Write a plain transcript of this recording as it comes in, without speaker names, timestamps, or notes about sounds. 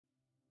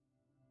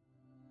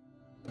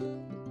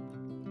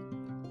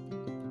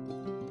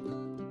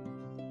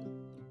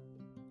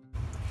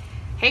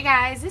Hey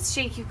guys, it's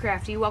JQ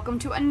Crafty. Welcome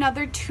to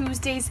another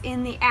Tuesdays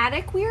in the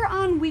Attic. We are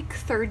on week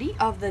 30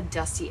 of the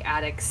Dusty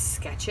Attic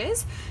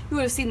sketches. You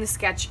would have seen the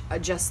sketch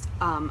just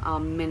a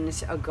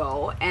minute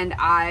ago, and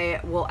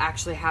I will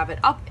actually have it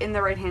up in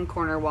the right hand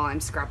corner while I'm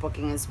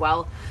scrapbooking as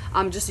well,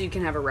 just so you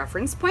can have a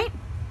reference point.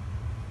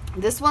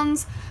 This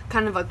one's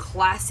kind of a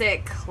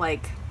classic,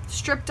 like,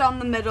 stripped down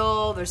the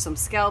middle. There's some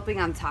scalloping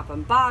on top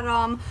and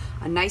bottom,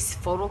 a nice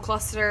photo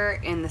cluster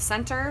in the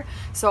center.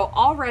 So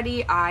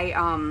already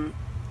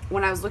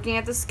when I was looking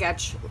at the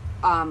sketch,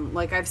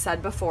 like I've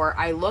said before,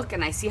 I look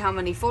and I see how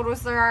many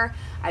photos there are.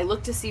 I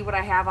look to see what I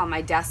have on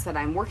my desk that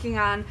I'm working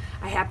on.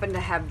 I happen to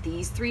have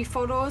these 3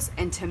 photos,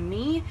 and to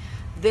me,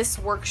 this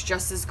works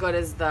just as good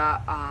as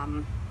the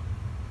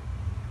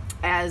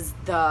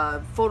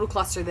photo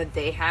cluster that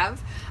they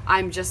have.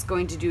 I'm just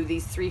going to do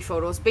these 3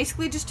 photos.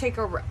 Basically, just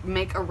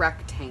make a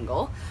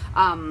rectangle.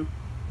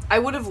 I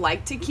would have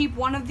liked to keep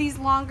one of these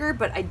longer,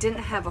 but I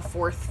didn't have a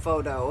 4th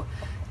photo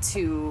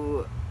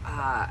to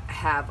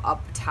have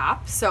up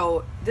top,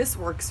 so this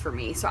works for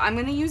me. So I'm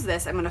going to use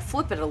this. I'm going to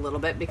flip it a little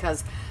bit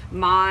because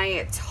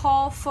my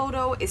tall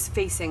photo is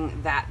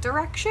facing that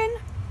direction.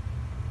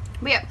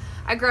 But yeah,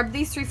 I grabbed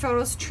these 3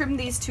 photos, trimmed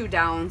these 2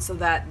 down so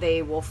that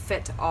they will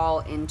fit all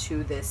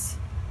into this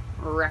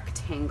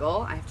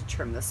rectangle. I have to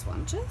trim this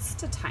one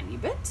just a tiny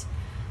bit.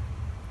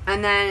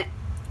 And then,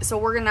 so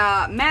we're going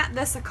to mat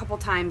this a couple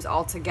times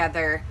all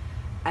together,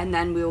 and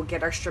then we will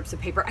get our strips of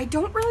paper. I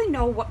don't really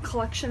know what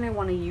collection I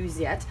want to use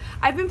yet.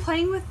 I've been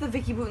playing with the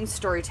Vicki Boutin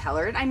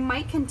Storyteller, and I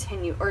might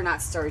continue, or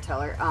not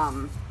Storyteller,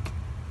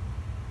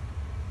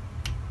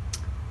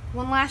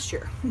 one last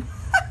year.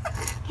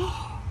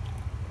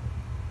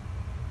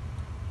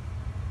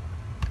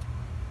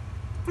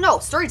 No,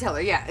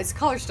 Storyteller, yeah, it's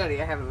Color Study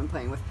I haven't been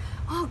playing with.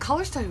 Oh,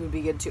 Color Study would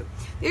be good too.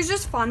 These are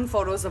just fun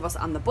photos of us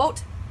on the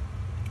boat.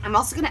 I'm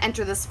also going to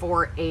enter this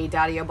for a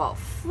Dottie About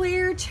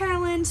Flair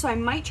challenge, so I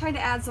might try to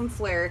add some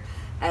flair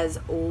as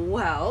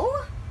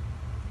well.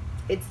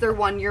 It's their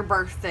 1-year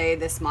birthday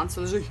this month, so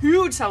there's a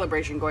huge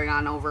celebration going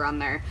on over on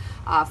their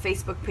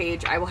Facebook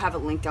page. I will have it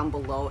linked down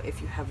below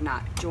if you have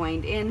not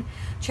joined in.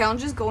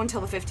 Challenges go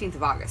until the 15th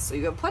of August, so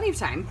you have plenty of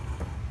time.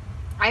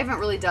 I haven't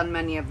really done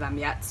many of them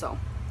yet, so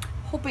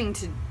hoping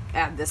to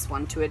add this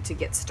one to it to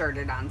get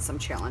started on some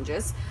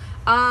challenges.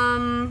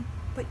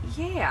 But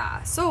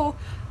yeah, so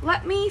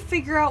let me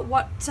figure out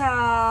what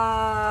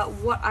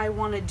I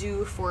want to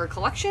do for a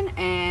collection,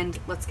 and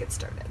let's get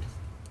started.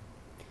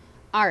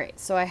 Alright,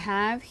 so I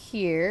have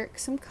here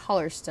some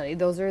Color Study.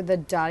 Those are the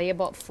Dottie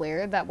About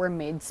Flair that were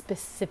made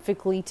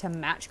specifically to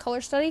match Color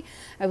Study.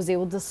 I was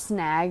able to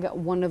snag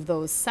one of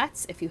those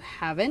sets. If you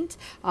haven't,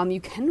 you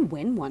can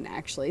win one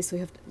actually. So you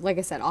have to, like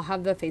I said, I'll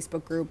have the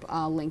Facebook group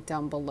linked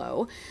down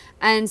below.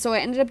 And so I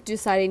ended up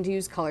deciding to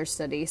use Color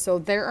Study. So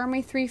there are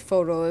my 3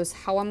 photos,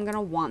 how I'm going to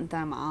want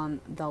them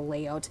on the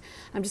layout.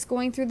 I'm just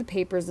going through the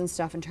papers and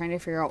stuff and trying to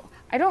figure out,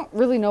 I don't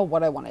really know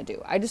what I want to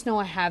do. I just know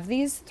I have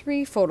these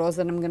 3 photos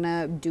that I'm going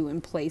to do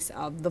in place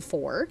of the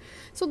 4.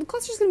 So the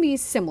cluster is going to be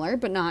similar,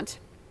 but not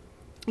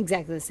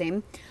exactly the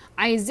same.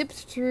 I zipped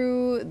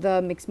through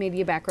the mixed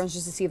media backgrounds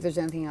just to see if there's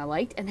anything I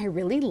liked, and I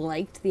really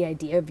liked the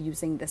idea of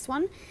using this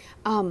one.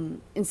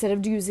 Instead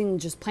of using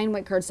just plain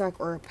white cardstock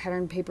or a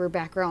pattern paper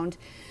background,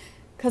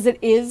 because it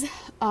is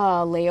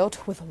a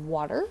layout with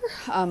water.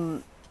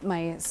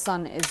 My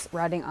son is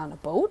riding on a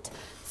boat,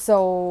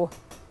 so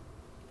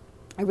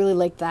I really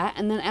like that.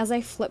 And then as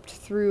I flipped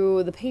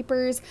through the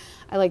papers,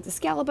 I like the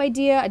scallop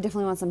idea. I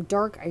definitely want some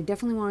dark. I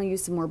definitely want to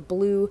use some more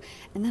blue.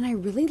 And then I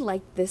really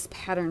liked this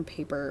pattern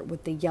paper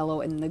with the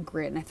yellow and the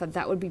grid. And I thought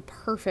that would be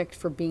perfect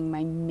for being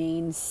my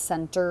main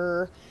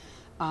center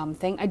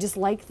thing. I just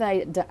like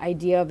the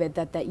idea of it,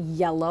 that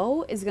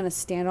yellow is going to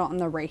stand out on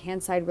the right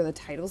hand side where the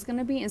title is going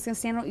to be. And it's going to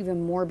stand out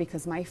even more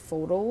because my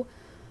photo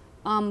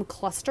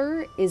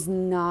cluster is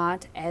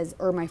not as,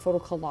 or my photo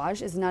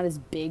collage is not as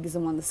big as the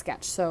one in the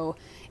sketch. So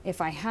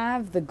if I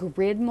have the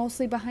grid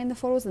mostly behind the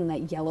photos and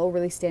that yellow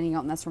really standing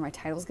out, and that's where my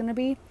title is going to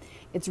be,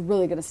 it's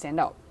really going to stand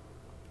out.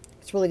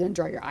 It's really going to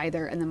draw your eye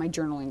there, and then my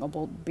journaling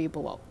will be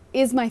below.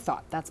 Is my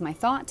thought. That's my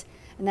thought,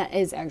 and that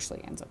is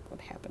actually ends up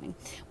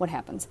what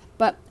happens.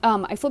 But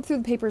I flipped through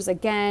the papers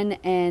again,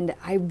 and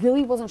I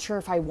really wasn't sure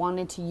if I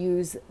wanted to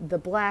use the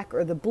black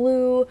or the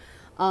blue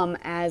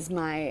as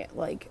my,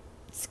 like,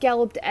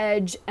 scalloped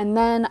edge. And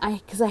then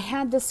because I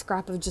had this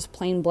scrap of just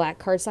plain black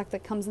cardstock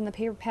that comes in the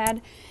paper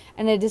pad,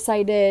 and I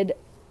decided,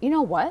 you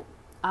know what,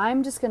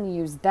 I'm just going to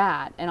use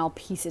that and I'll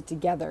piece it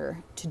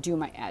together to do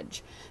my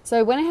edge. So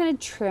I went ahead and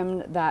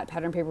trimmed that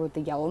pattern paper with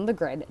the yellow and the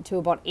grid to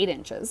about 8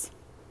 inches.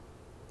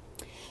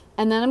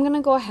 And then I'm going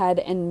to go ahead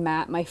and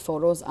mat my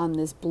photos on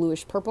this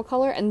bluish purple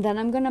color, and then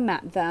I'm going to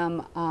mat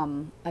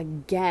them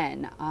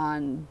again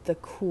on the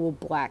cool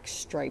black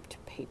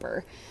striped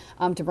paper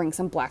to bring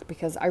some black,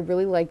 because I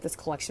really like this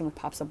collection with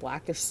pops of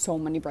black. There's so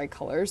many bright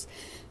colors,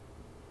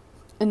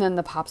 and then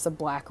the pops of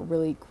black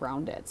really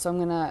ground it. So I'm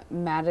going to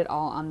mat it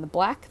all on the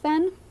black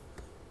then,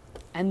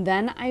 and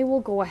then I will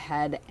go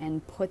ahead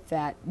and put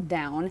that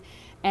down.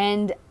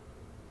 And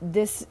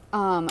this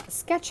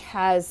sketch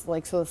has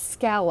like, so a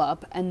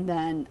scallop and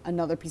then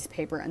another piece of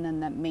paper and then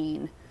that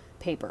main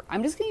paper.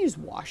 I'm just gonna use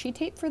washi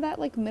tape for that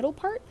like middle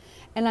part,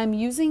 and I'm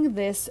using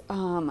this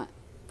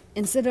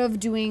instead of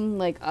doing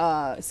like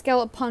a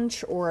scallop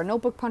punch or a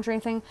notebook punch or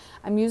anything,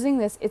 I'm using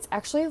this. It's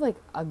actually like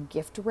a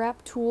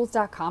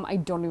giftwraptools.com. I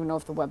don't even know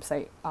if the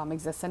website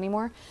exists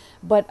anymore,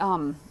 but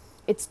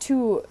it's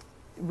to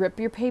rip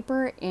your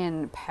paper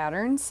in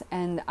patterns,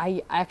 and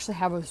I actually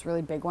have this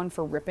really big one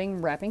for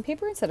ripping wrapping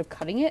paper instead of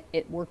cutting it.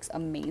 It works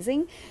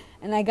amazing.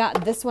 And I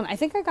got this one, I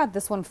think I got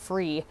this one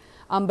free,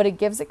 but it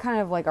gives it kind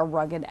of like a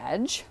rugged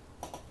edge,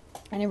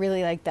 and I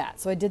really like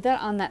that. So I did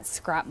that on that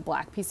scrap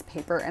black piece of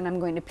paper, and I'm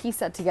going to piece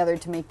that together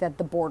to make that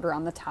the border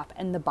on the top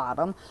and the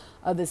bottom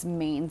of this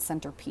main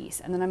center piece.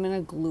 And then I'm going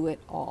to glue it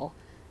all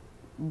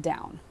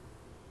down.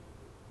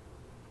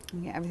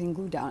 Get everything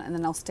glued down, and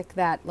then I'll stick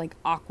that like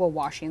aqua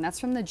washi, and that's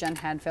from the Jen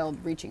Hadfield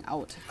Reaching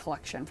Out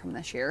collection from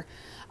this year.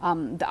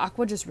 The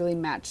aqua just really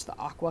matched the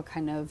aqua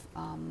kind of,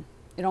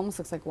 it almost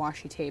looks like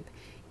washi tape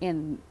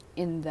on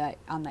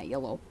that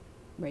yellow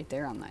right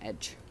there on the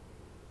edge.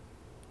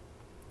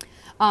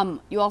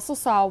 You also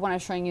saw when I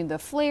was showing you the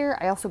flare,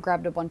 I also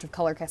grabbed a bunch of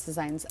Colorcast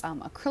Designs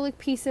acrylic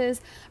pieces.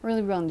 I'm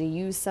really willing to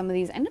use some of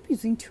these. I ended up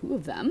using 2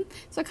 of them.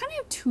 So I kind of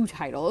have 2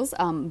 titles,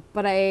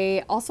 but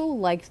I also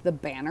liked the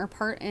banner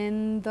part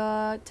in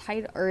the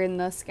title or in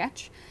the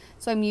sketch.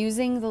 So I'm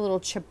using the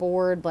little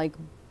chipboard like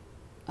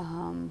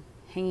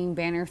hanging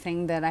banner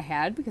thing that I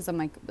had, because I'm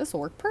like, this will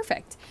work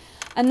perfect.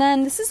 And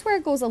then this is where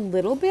it goes a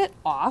little bit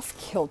off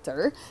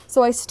kilter.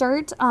 So I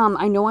start,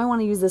 I know I want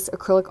to use this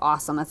acrylic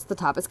awesome. That's the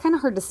top. It's kind of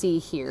hard to see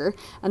here.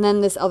 And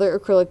then this other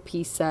acrylic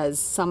piece says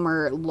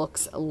summer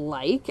looks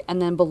like,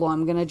 and then below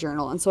I'm going to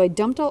journal. And so I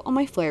dumped out all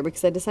my flare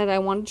because I decided I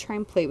wanted to try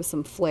and play with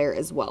some flare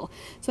as well.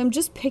 So I'm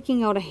just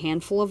picking out a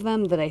handful of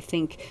them that I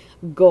think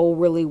go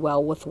really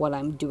well with what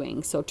I'm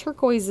doing. So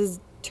turquoise,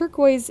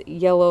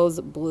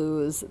 yellows,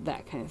 blues,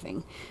 that kind of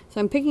thing.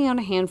 So I'm picking out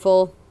a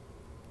handful,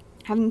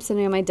 have them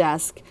sitting on my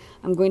desk.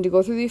 I'm going to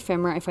go through the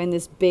ephemera. I find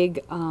this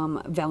big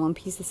vellum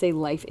piece to say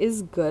life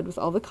is good with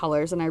all the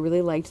colors, and I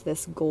really liked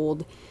this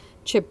gold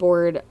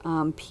chipboard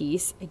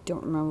piece. I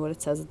don't remember what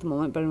it says at the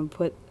moment, but I'm going to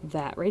put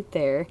that right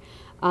there.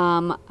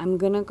 I'm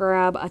going to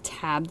grab a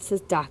tab that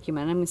says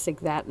document. I'm going to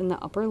stick that in the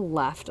upper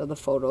left of the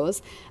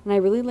photos, and I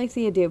really like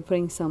the idea of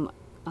putting some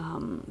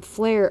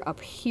flare up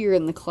here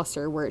in the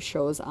cluster where it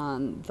shows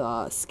on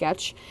the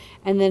sketch,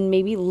 and then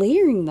maybe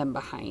layering them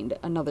behind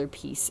another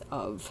piece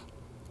of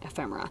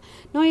ephemera.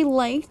 Now I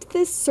liked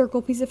this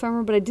circle piece of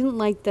ephemera, but I didn't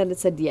like that it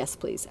said yes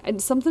please.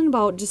 Something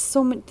about just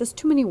so many, there's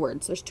too many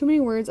words. There's too many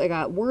words. I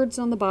got words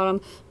on the bottom,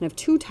 and I have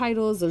 2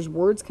 titles. There's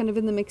words kind of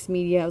in the mixed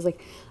media. I was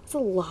like, that's a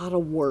lot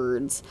of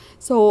words.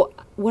 So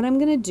what I'm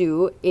going to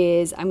do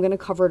is I'm going to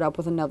cover it up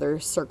with another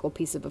circle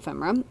piece of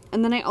ephemera.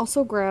 And then I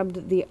also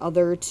grabbed the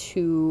other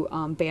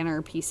 2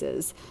 banner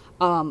pieces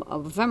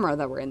of ephemera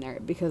that were in there,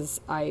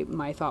 because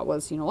my thought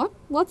was, you know what,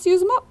 let's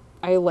use them up.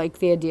 I like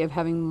the idea of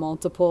having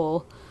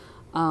multiple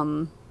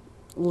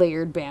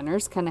layered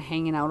banners kind of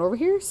hanging out over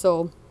here,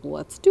 so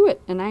let's do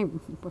it. And I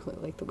really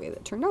like the way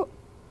that turned out.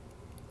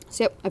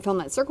 So yep, I found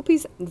that circle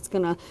piece. It's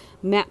gonna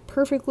map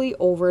perfectly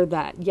over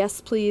that yes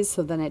please,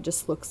 so then it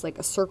just looks like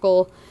a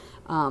circle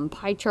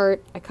pie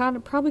chart. I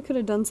probably could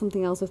have done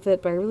something else with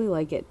it, but I really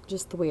like it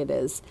just the way it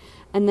is.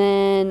 And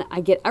then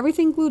I get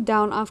everything glued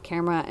down off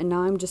camera, and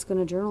now I'm just going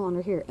to journal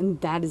under here, and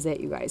that is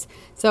it, you guys.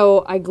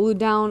 So I glued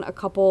down a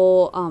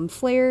couple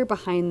flare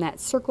behind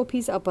that circle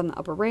piece up on the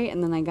upper right,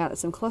 and then I got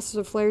some clusters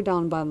of flare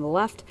down bottom the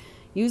left,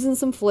 using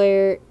some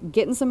flare,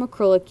 getting some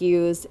acrylic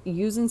used,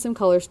 using some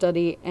color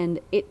study, and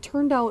it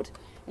turned out,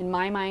 in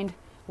my mind,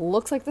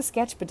 looks like the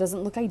sketch but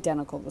doesn't look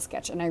identical to the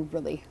sketch, and I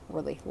really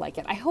like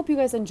it. I hope you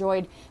guys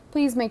enjoyed.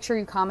 Please make sure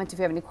you comment if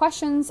you have any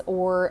questions,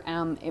 or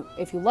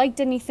if you liked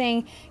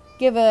anything.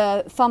 Give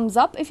a thumbs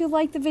up if you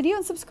liked the video,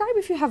 and subscribe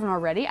if you haven't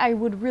already. I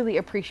would really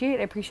appreciate it.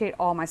 I appreciate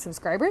all my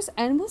subscribers,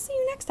 and we'll see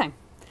you next time.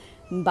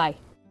 Bye.